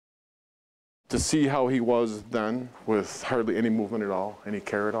To see how he was then, with hardly any movement at all, any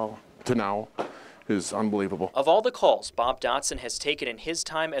care at all, to now, is unbelievable. Of all the calls Bob Dotson has taken in his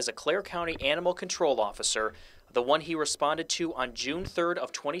time as a Clare County Animal Control Officer, the one he responded to on June 3rd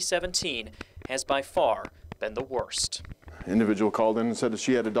of 2017 has by far been the worst. An individual called in and said that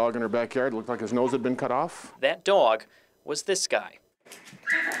she had a dog in her backyard. It looked like his nose had been cut off. That dog was this guy,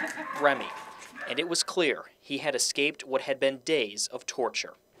 Remi, and it was clear he had escaped what had been days of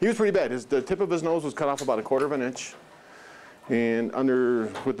torture. He was pretty bad. The tip of his nose was cut off about 1/4 inch, and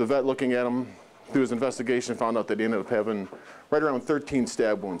with the vet looking at him through his investigation, found out that he ended up having right around 13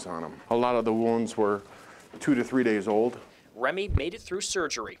 stab wounds on him. A lot of the wounds were 2 to 3 days old. Remi made it through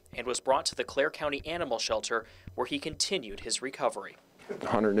surgery and was brought to the Clare County Animal Shelter, where he continued his recovery.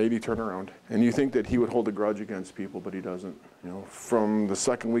 180 turnaround. And you think that he would hold a grudge against people, but he doesn't. You know, from the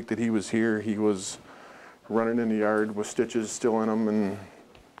second week that he was here, he was running in the yard with stitches still in him and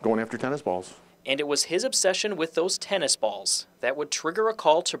going after tennis balls. And it was his obsession with those tennis balls that would trigger a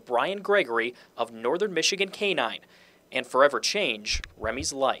call to Brian Gregory of Northern Michigan Canine and forever change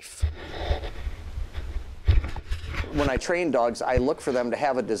Remi's life. When I train dogs, I look for them to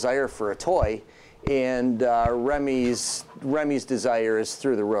have a desire for a toy, and Remi's desire is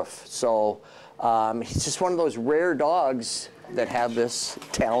through the roof. So he's just one of those rare dogs that have this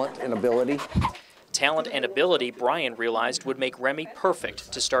talent and ability. Talent and ability Brian realized would make Remi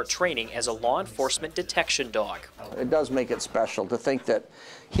perfect to start training as a law enforcement detection dog. It does make it special to think that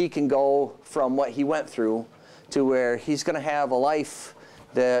he can go from what he went through to where he's going to have a life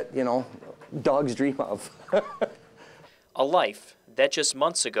that, you know, dogs dream of. A life that just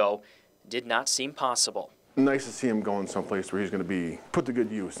months ago did not seem possible. Nice to see him going someplace where he's going to be put to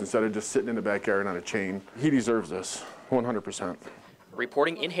good use instead of just sitting in the backyard on a chain. He deserves this, 100%.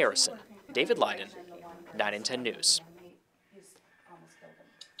 Reporting in Harrison, David Leiden, 9 and 10 News.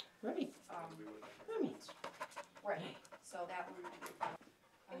 Remi. Right. So that one.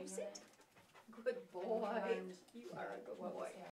 Good boy. You are a good boy.